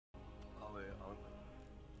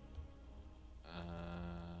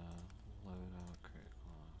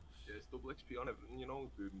double XP on everything, you know,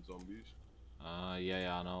 including zombies.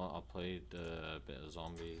 Yeah, I know. I played a bit of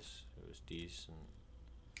zombies. It was decent.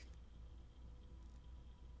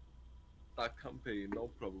 That campaign, though,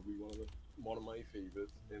 probably one of my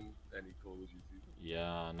favourites in any Call of Duty.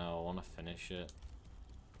 Yeah, I know. I want to finish it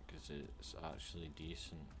because it's actually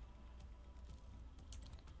decent.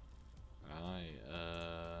 Right.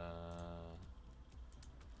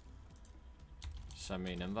 Send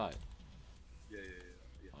me an invite. Yeah.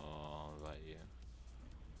 Oh, I'll invite you.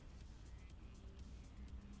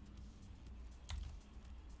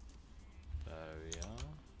 There we are.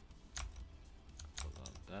 Put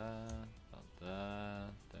that there.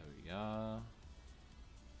 There we are.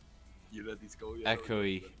 You ready to go? Yeah.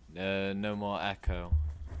 Echoey. No more echo.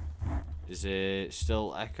 Is it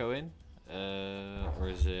still echoing? Or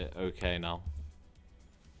is it okay now?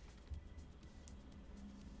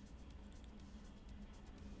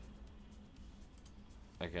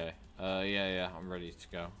 Okay. Yeah, I'm ready to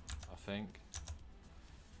go, I think.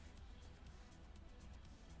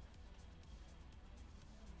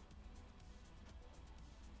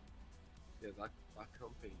 Yeah, that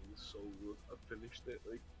campaign is so good. I finished it,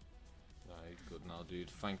 like. Right, good now, dude.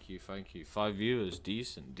 Thank you. 5 viewers,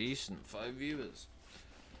 decent. 5 viewers.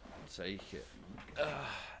 I'll take it.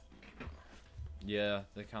 Yeah,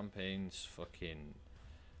 the campaign's fucking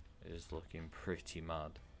is looking pretty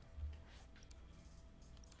mad.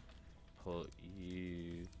 Put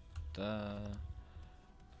you there.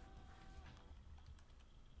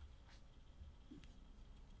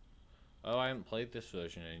 Oh, I haven't played this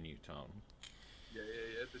version in Nuketown. Yeah.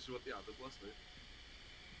 This is what they added last night.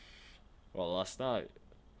 Well, last night?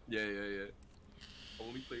 Yeah.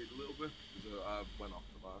 Only played a little bit because I went off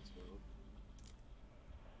the last one.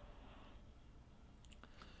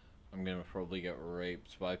 I'm gonna probably get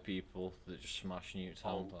raped by people that just smash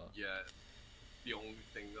Nuketown. Oh, yeah. The only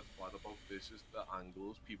thing that's bad about this is the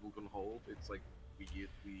angles people can hold. It's like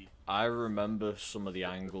weirdly. I remember some of the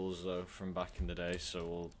angles though from back in the day,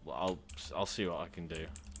 so I'll see what I can do. It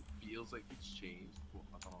feels like it's changed, but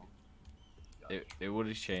I don't know. It would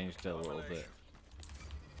have changed a little bit.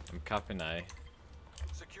 I'm capping A.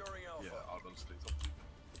 Securing Alpha. Yeah, I'll run straight up.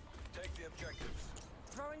 Take the objectives.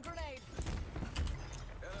 Throwing grenade.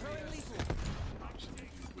 Enemy Throwing is lethal.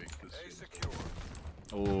 Absolutely wick this A thing. secure.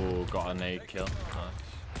 Oh, got a nade kill. Nice.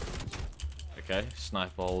 Okay,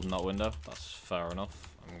 sniper holding that window. That's fair enough.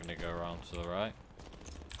 I'm gonna go around to the right.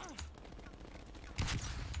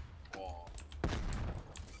 Oh.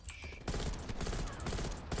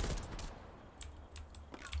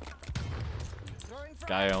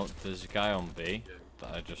 There's a guy on B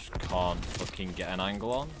that I just can't fucking get an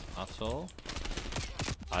angle on at all.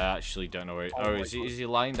 I actually don't know where is he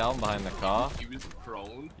lying down behind the car? He was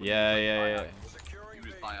prone. Yeah. He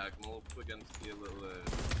was diagonal up against the little.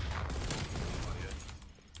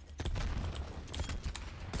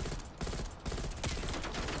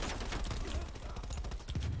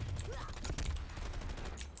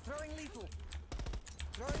 Throwing lethal.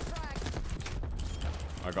 Throwing frag.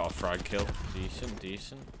 I got a frag kill.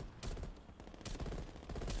 Decent.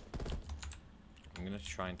 I'm gonna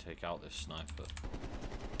try and take out this sniper.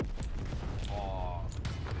 Oh.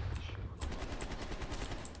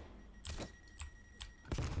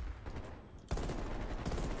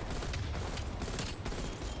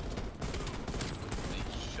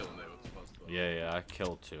 Yeah, I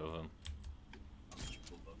killed 2 of them.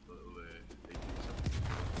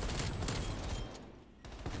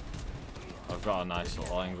 I've got a nice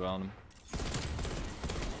little angle on him.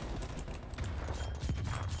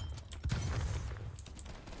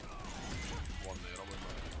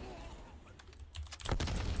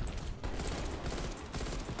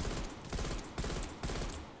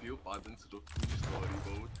 I've interrupted the story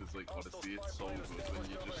mode because, like, honestly, it's so good when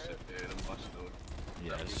you just sit there and watch it.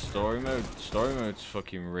 Yeah, story mode's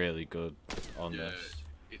fucking really good on this.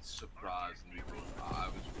 It's surprisingly good. I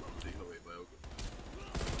was really taken away by it.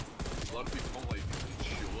 A lot of people don't like it, it's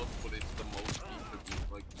short, but it's the most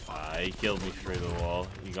like. He killed me through the wall.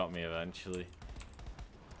 He got me eventually.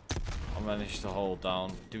 I managed to hold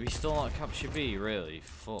down. Do we still not capture B, really?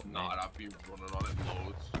 Fuck me. Nah, I've been running on it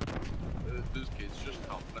loads. This kid's just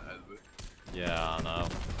camping ahead of it. Yeah, I know.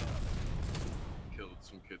 Killed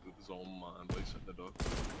some kid with his own mind by setting it up.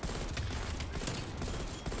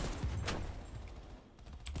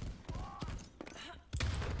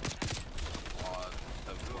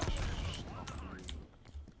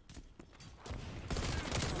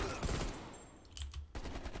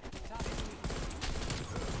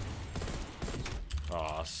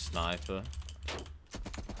 Oh, sniper.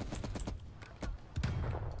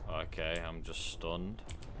 Okay, I'm just stunned.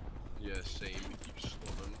 Yeah, same. He keeps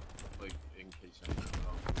stunning. like in case anything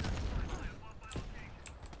else.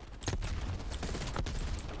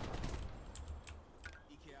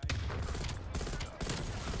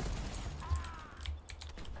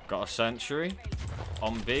 Got a sentry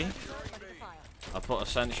on B. Ready to fire. I put a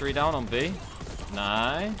sentry down on B.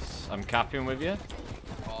 Nice. I'm capping with you.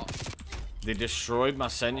 Oh, They destroyed my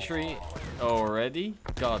sentry already?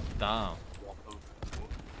 God damn. what the fuck?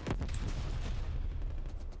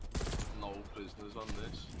 No prisoners on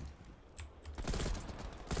this.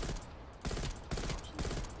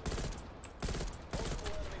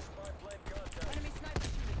 Multiple enemy spy plane contact. Enemy sniper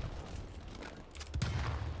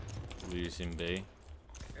shooting. Losing B. Enemy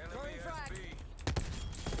Throwing has frag. B.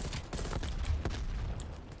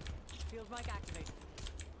 Field mic activated.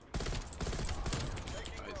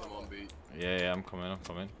 Taking Guys, I'm on Bravo. B. Yeah, I'm coming.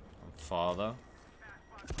 I'm far though.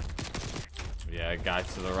 Yeah, guy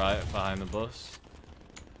to the right behind the bus.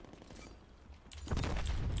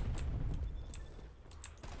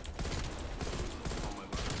 Oh my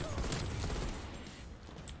god.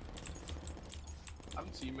 I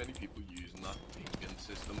haven't seen many people using that pinging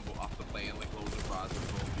system, but after playing like loads of Rise and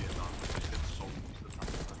Fall Vietnam, I just get so used to that.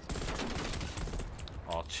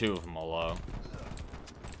 Oh, two of them are low.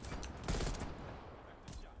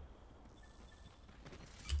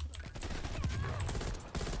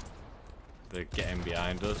 They're getting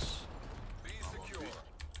behind us. B secure.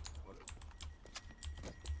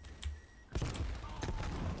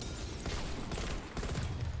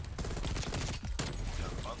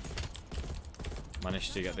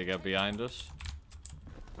 Managed to get the guy behind us.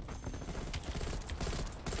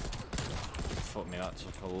 Fuck me, that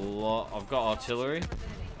took a lot. I've got artillery.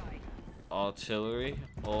 Artillery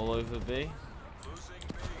all over B. Losing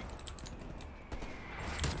B.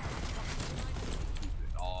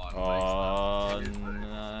 Oh, Oh,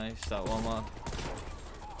 nice. That one, man.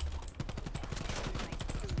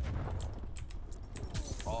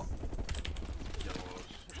 Oh, yellows.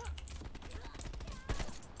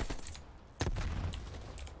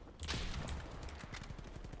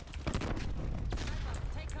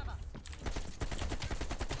 Take cover.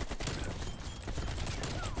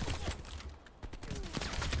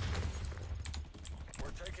 We're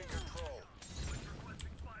taking control.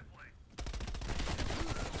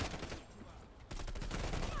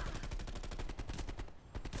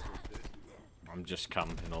 I'm just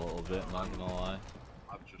camping a little bit, not gonna lie.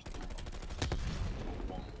 I've just done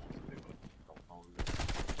one more to do, but don't know.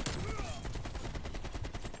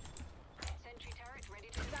 Sentry turret ready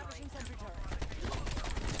to Establishing deploy. sentry turret.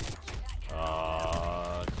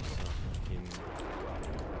 Just fucking...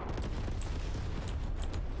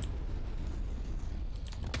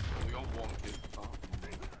 We got one kid. Oh,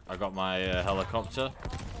 I got my helicopter.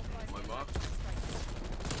 my mark.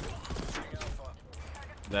 Losing Alpha.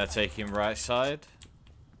 They're taking right side.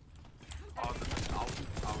 Oh, I'll be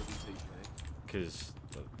taking it. Because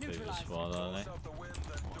they just spawned, aren't Close they? out the wind,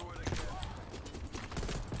 then do it again.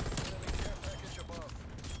 Enemy care package above.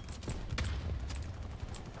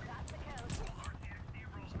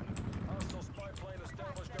 Hostile spy plane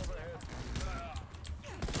established overhead.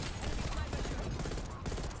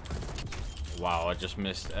 Wow, I just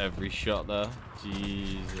missed every shot there.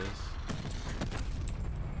 Jesus.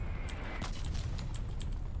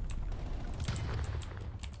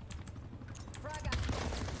 Frag out.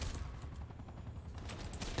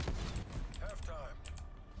 Halftime.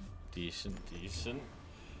 Decent.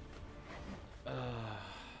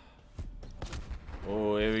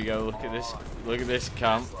 Oh, here we go. Look at this. Look at this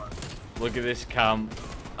camp. Look at this camp.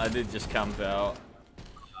 I did just camp it out.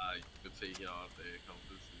 I could say here out there,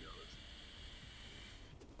 compass to be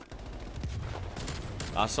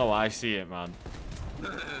honest. That's how I see it, man. This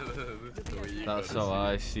is the way you That's gotta how see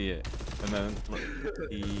I it. see it. And then,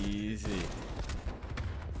 look, easy.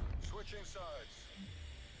 Switching sides.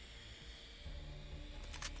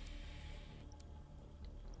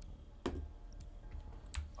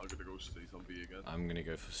 I'm gonna go straight on B again. I'm gonna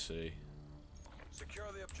go for C. Secure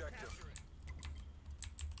the objective.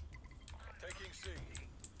 Taking C.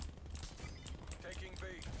 Taking B.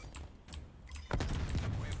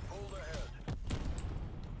 We've pulled ahead.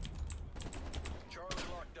 Charlie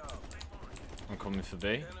locked down. I'm coming for B.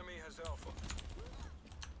 Enemy has Alpha.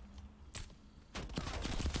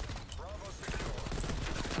 Bravo secure.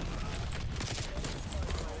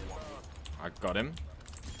 I got him.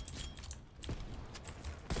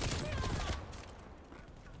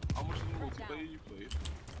 How much of the multiplayer you played?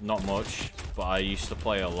 Not much, but I used to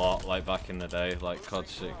play a lot, like back in the day, like COD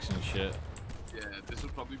 6 and shit. Yeah, this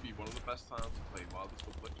would probably be one of the best times to play while this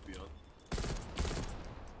will to be on.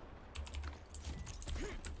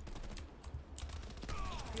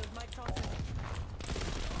 Field mic tossing.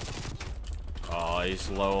 Oh,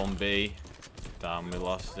 he's low on B. Damn, we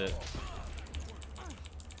lost it.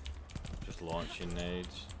 Just launching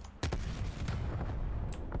nades.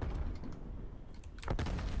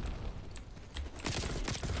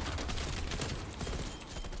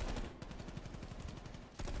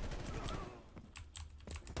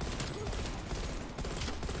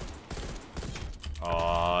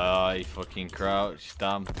 Oh, he fucking crouched.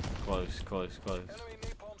 Damn. Close, close, close. Enemy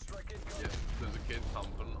napalm strike incoming. Yeah, there's a kid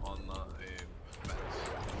camping on that fence.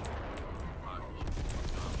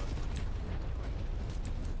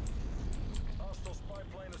 Hostile spy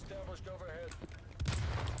plane established overhead.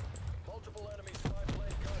 Multiple enemy spy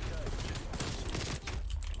plane contact.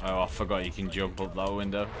 Oh, I forgot you can jump up that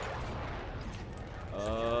window.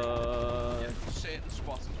 Yeah, certain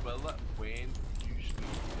spots as well that weren't usually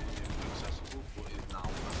accessible, but is now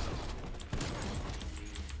accessible.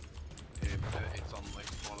 It's on like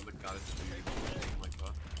one of the garage rooms or something like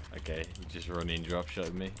that. Okay, you just running drop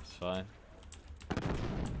shot me. It's fine.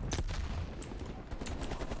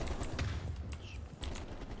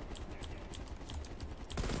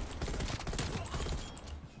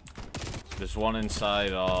 There's one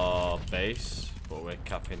inside our base, but we're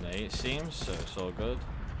capping A it seems, so it's all good.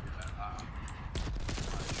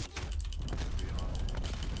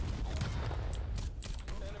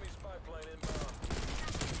 Enemy spy plane inbound.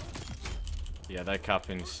 Yeah, they're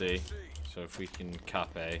capping C, so if we can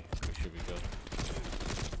cap A, we should be good.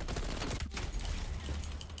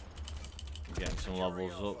 I'm getting some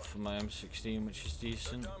levels up for my M16, which is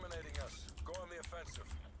decent. Dominating us. Go on the offensive.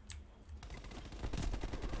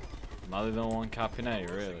 Am I the only one capping A,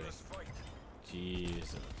 really? Losing this fight.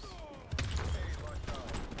 Jesus. A locked down.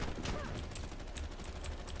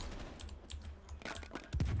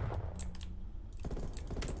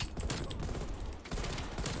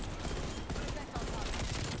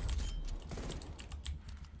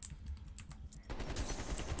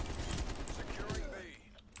 Securing B.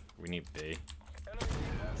 We need B. Enemy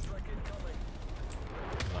napalm strike incoming.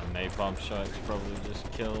 That napalm strike's probably just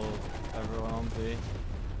killed everyone on B.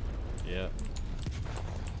 Yep.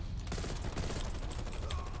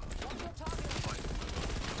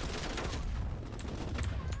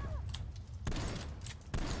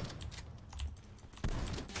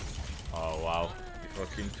 Oh wow, you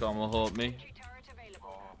fucking tomahawked me. Sentry turret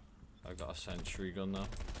available. I got a sentry gun now.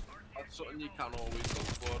 That's something you can always look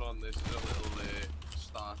for on this little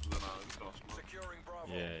start of the round crossman. Securing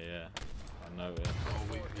Bravo. Yeah, yeah. I know it.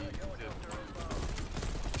 Always need to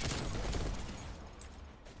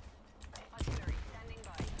Artillery standing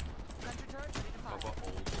by. Sentry turret ready to fire. cover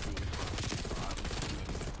old school start and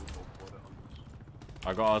then go for it on this.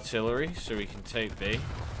 I got artillery, so we can take B.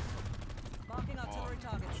 Marking artillery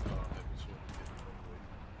targets.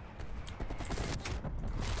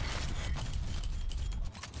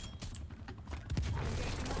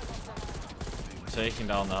 Taking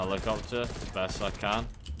down the helicopter as best I can,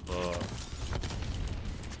 but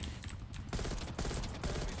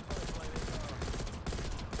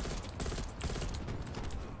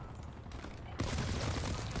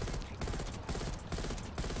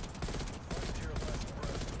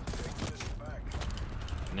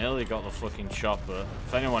nearly got the fucking chopper.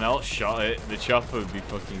 If anyone else shot it, the chopper would be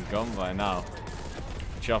fucking gone by now.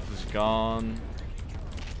 Chopper's gone.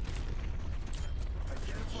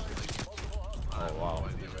 Oh wow.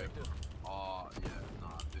 Oh yeah,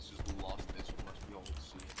 nah, this is lost. This must be old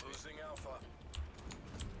sea. Losing Alpha.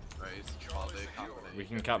 Right, it's Charlie happening. We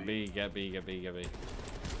can cap B, get B, get B, get B.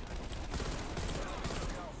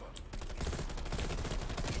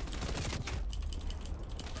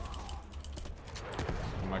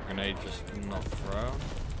 My grenade just not thrown.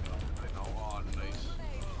 I know, oh nice.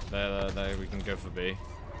 There, we can go for B. I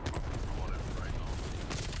want it right now.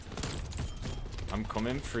 I'm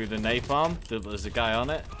coming through the napalm. There's a guy on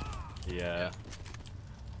it. Yeah.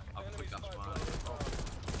 I think that's mine.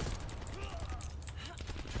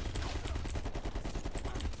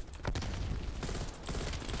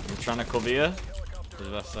 I'm trying to cover you as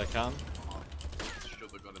best I can. Should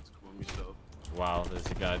have got it to cover myself. Wow, there's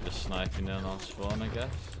a guy just sniping in on spawn, I guess.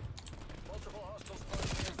 Multiple hostile spy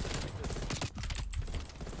planes detected.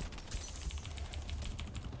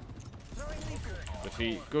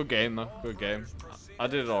 Defeat. Good game though. Good game. I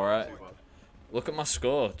did alright. Look at my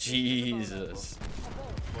score. Jesus.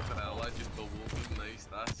 Fucking hell, I just doubled with nice.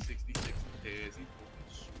 That's 66 and 30. Fucking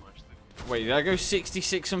smashed it. Wait, did I go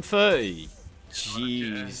 66 and 30?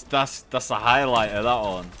 Jeez, that's the highlight of that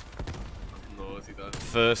one. Naughty that.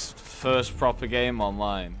 First proper game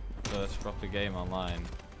online. First proper game online.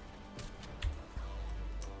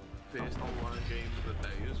 First online game of the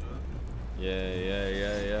day as well.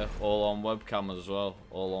 Yeah. All on webcam as well.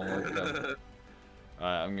 All on webcam.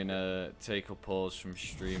 Alright, I'm gonna take a pause from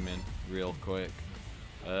streaming real quick.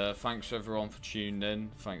 Thanks everyone for tuning in.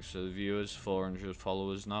 Thanks to the viewers, 400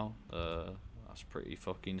 followers now. That's pretty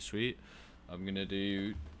fucking sweet. I'm gonna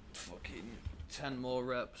do fucking 10 more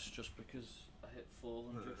reps just because I hit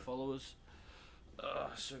 400 followers.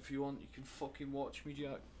 So if you want, you can fucking watch me,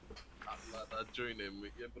 Jack. I'd join in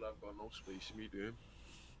with you, but I've got no space in me doing.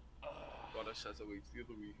 Got a set of weights the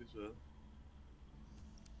other week as well.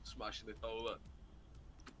 Smashing it all that.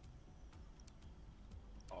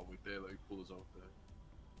 Oh, we barely pull us out there.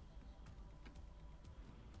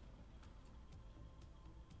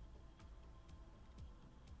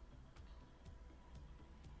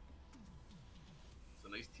 It's a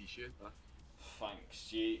nice t-shirt, that. Thanks,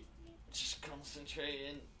 G. Just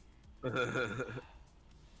concentrating. 9.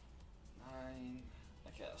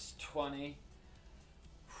 Okay, that's 20.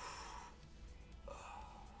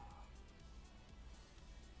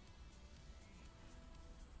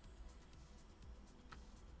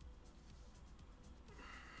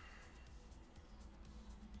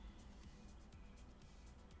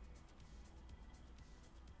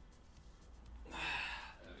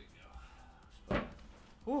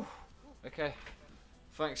 Whew. Okay.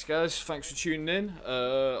 Thanks guys, thanks for tuning in.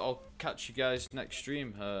 I'll catch you guys next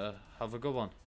stream. Have a good one.